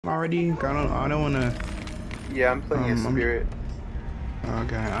already? I don't wanna. Yeah, I'm playing a Spirit.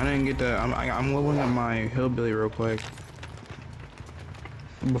 Okay, I didn't get the. I'm leveling up my hillbilly real quick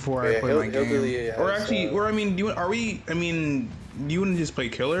before I Yeah, play my Hillbilly game. has, Or actually, or I mean, are we? I mean, do you want to just play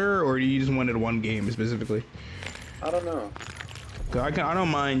killer, or do you just wanted one game specifically? I don't know. I don't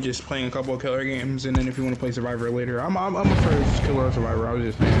mind just playing a couple of killer games, and then if you want to play survivor later, I'm a first killer or survivor. I was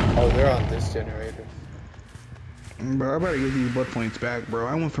just saying. Oh, they're on this generator. Bro, I better get these blood points back, bro.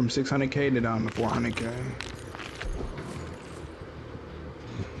 I went from 600k to down to 400k.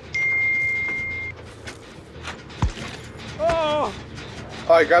 Oh,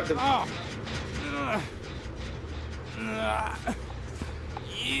 I grabbed him. Yeah.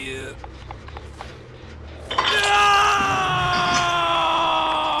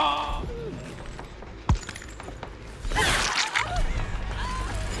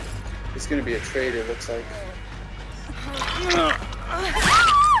 It's gonna be a trade, it looks like.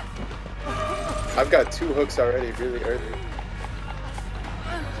 I've got 2 hooks already, really early.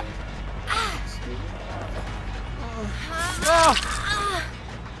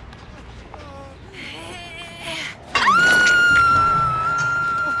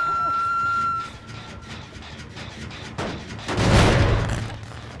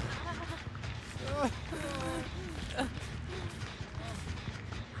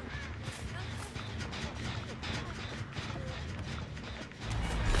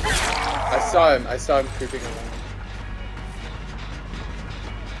 I saw him creeping along.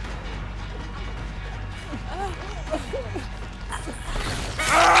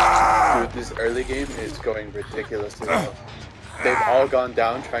 Dude, this early game is going ridiculously well. They've all gone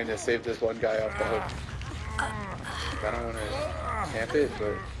down trying to save this one guy off the hook. I don't want to camp it,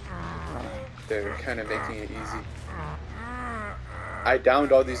 but they're kind of making it easy. I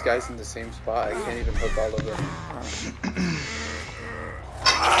downed all these guys in the same spot. I can't even hook all of them.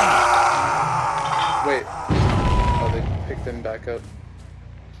 Wait. Oh, they picked them back up.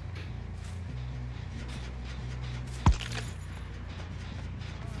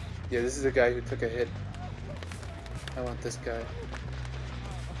 Yeah, this is a guy who took a hit. I want this guy.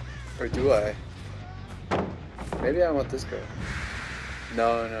 Or do I? Maybe I want this guy.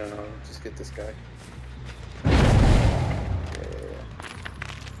 No. Just get this guy.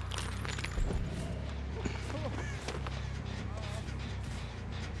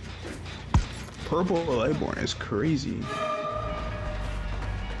 Purple Lightborn is crazy.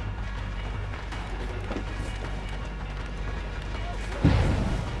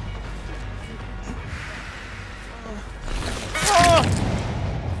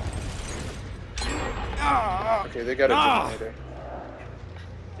 Okay, they got a generator.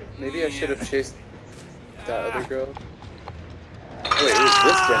 Maybe I should have chased that other girl. Oh, wait, it was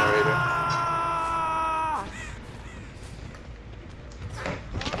this generator.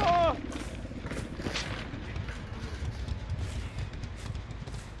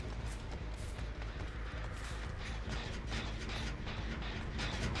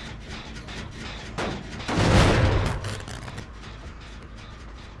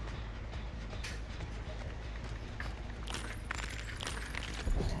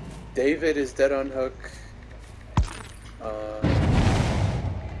 David is dead on hook.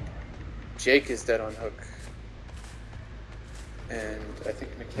 Jake is dead on hook. And I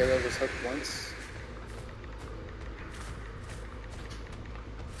think Michaela was hooked once.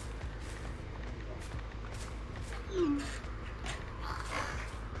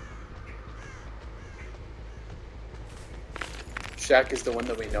 Shaq is the one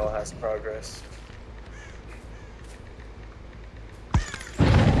that we know has progress.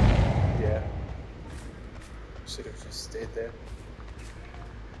 Yeah. Should have just stayed there.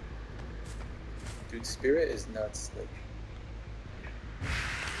 Dude, Spirit is nuts. Like,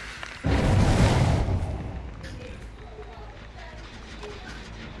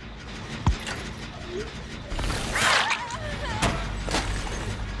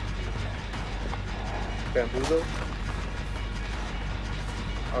 bamboozle?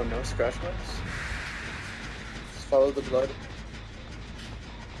 Oh no, scratch marks? Just follow the blood.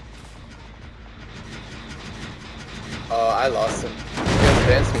 Oh, I lost him. He has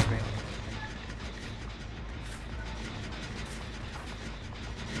danced with me.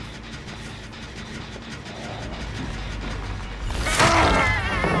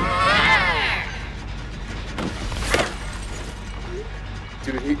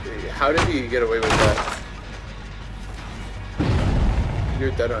 Dude, how did he get away with that?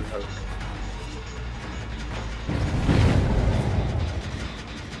 You're dead on hook.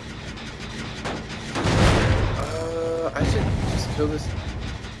 I should just kill this.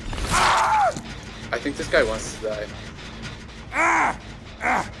 I think this guy wants to die.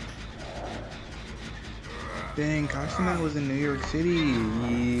 Dang, Kashina was in New York City,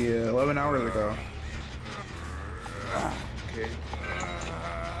 yeah, 11 hours ago. Okay.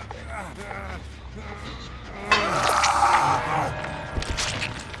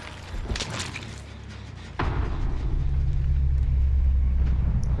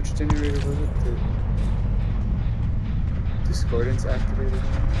 Which generator was it? The discordance activated?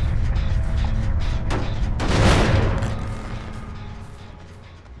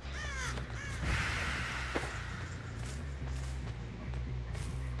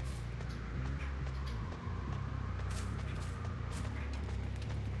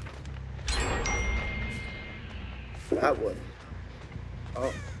 That one.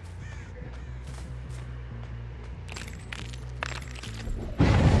 Oh.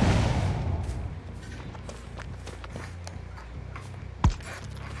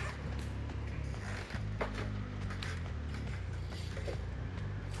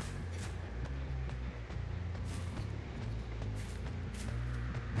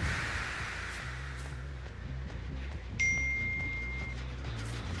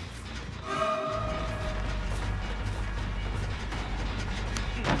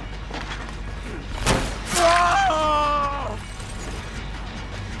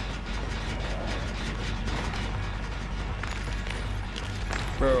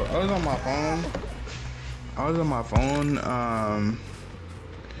 Bro, I was on my phone.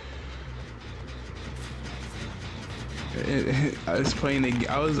 I was playing the.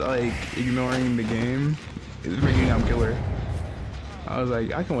 I was like ignoring the game. It was bringing I'm killer. I was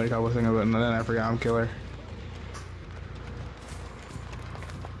like, I can wait a couple of seconds, but then I forgot I'm killer.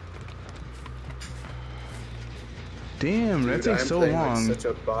 Damn, that takes so long. Like such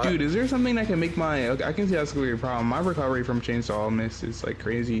a bot. Dude, is there something that can make my... Okay, I can see that's gonna be a problem. My recovery from Chainsaw Miss is like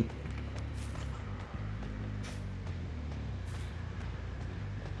crazy.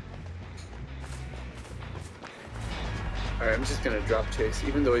 Alright, I'm just gonna drop Chase,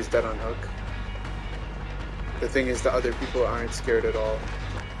 even though he's dead on hook. The thing is, the other people aren't scared at all.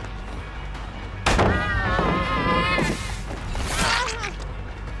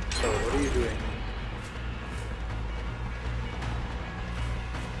 Oh, what are you doing?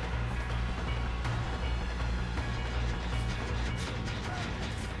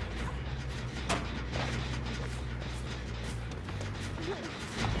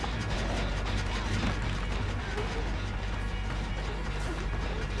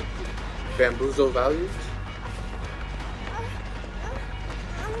 Bamboozle values?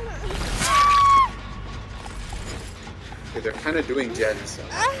 Okay, they're kind of doing gens. So.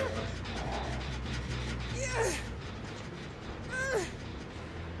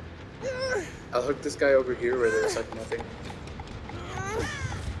 I'll hook this guy over here where there's like nothing.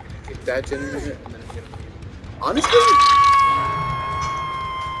 Get that generator and then get him. Honestly,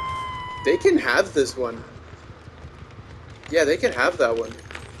 they can have this one. Yeah, they can have that one.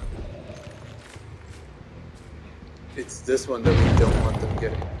 It's this one that we don't want them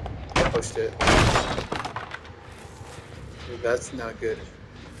getting. Oh shit. That's not good.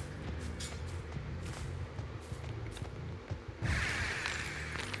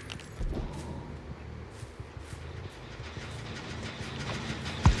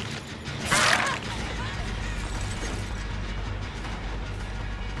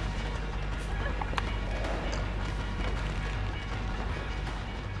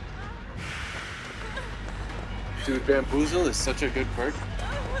 Dude, Bamboozle is such a good perk.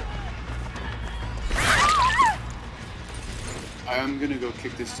 I'm gonna go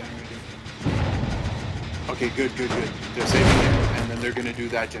kick this generator. Okay, good. They're saving it, and then they're gonna do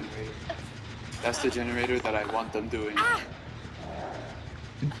that generator. That's the generator that I want them doing.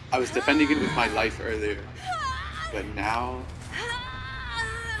 I was defending it with my life earlier, but now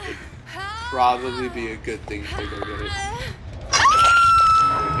it'd probably be a good thing if they go get it.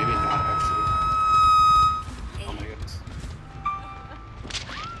 Or maybe not, actually. Oh my goodness.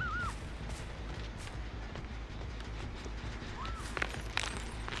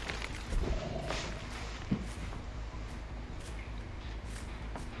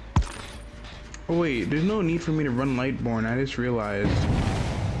 Oh wait, there's no need for me to run Lightborn. I just realized.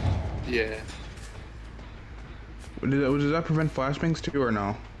 Yeah. Does that prevent flashbangs too, or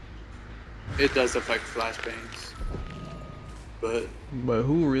no? It does affect flashbangs. But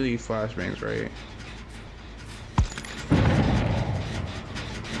who really flashbangs, right?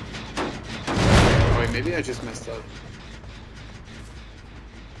 Oh wait, maybe I just messed up.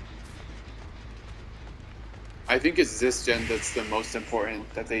 I think it's this gen that's the most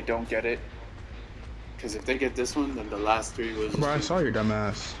important, that they don't get it. Because if they get this one, then the last three will just Bro, I saw your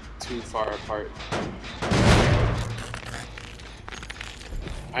dumbass. too far apart.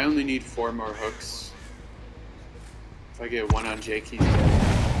 I only need 4 more hooks. I get one on Jakey's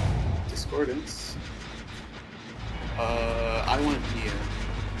Discordance. I want Nia.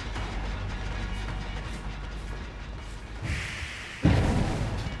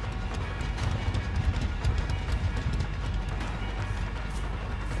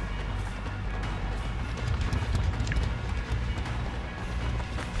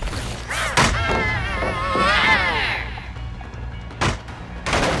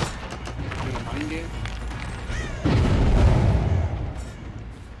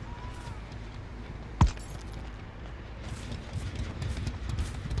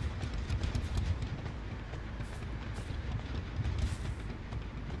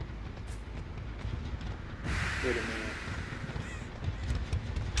 Wait a minute.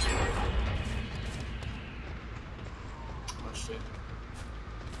 Oh shit.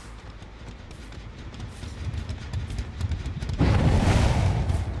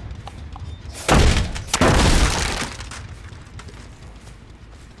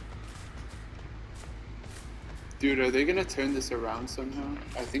 Dude, are they gonna turn this around somehow?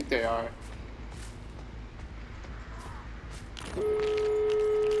 I think they are.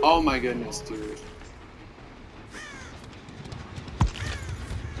 Oh my goodness, dude.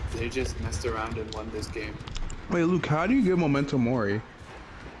 They just messed around and won this game. Wait, Luke, how do you get Memento Mori?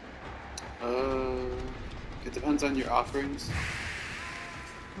 It depends on your offerings.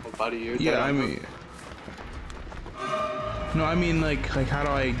 Oh, buddy, you're dead. Yeah, I mean... No, I mean, like how do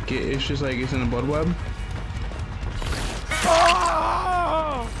I get... It's just like, it's in a blood web?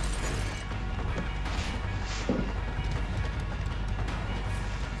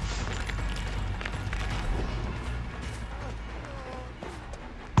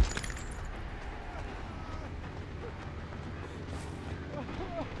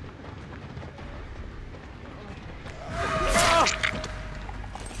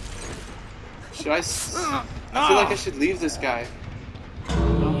 Should I feel like I should leave this guy.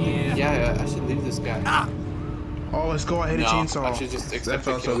 Yeah, I should leave this guy. Oh, let's go. I hit a chainsaw. I should just accept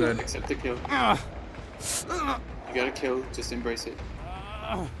the kill. So good. Accept the kill. You gotta kill. Just embrace it.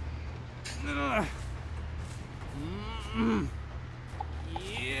 Yeah.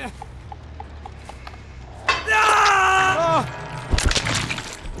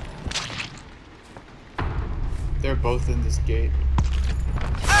 They're both in this gate.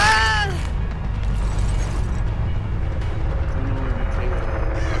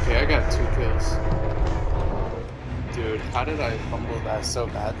 Okay, I got 2 kills. Dude, how did I fumble that so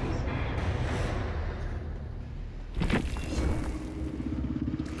badly?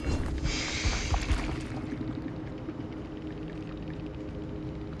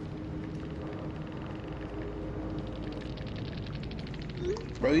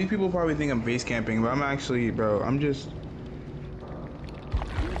 Bro, these people probably think I'm base camping, but I'm actually, bro, I'm just...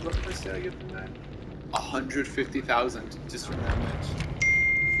 What did I say I get from that? 150,000 just from that match.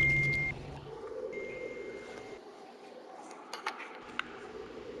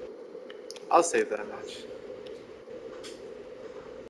 I'll save that match.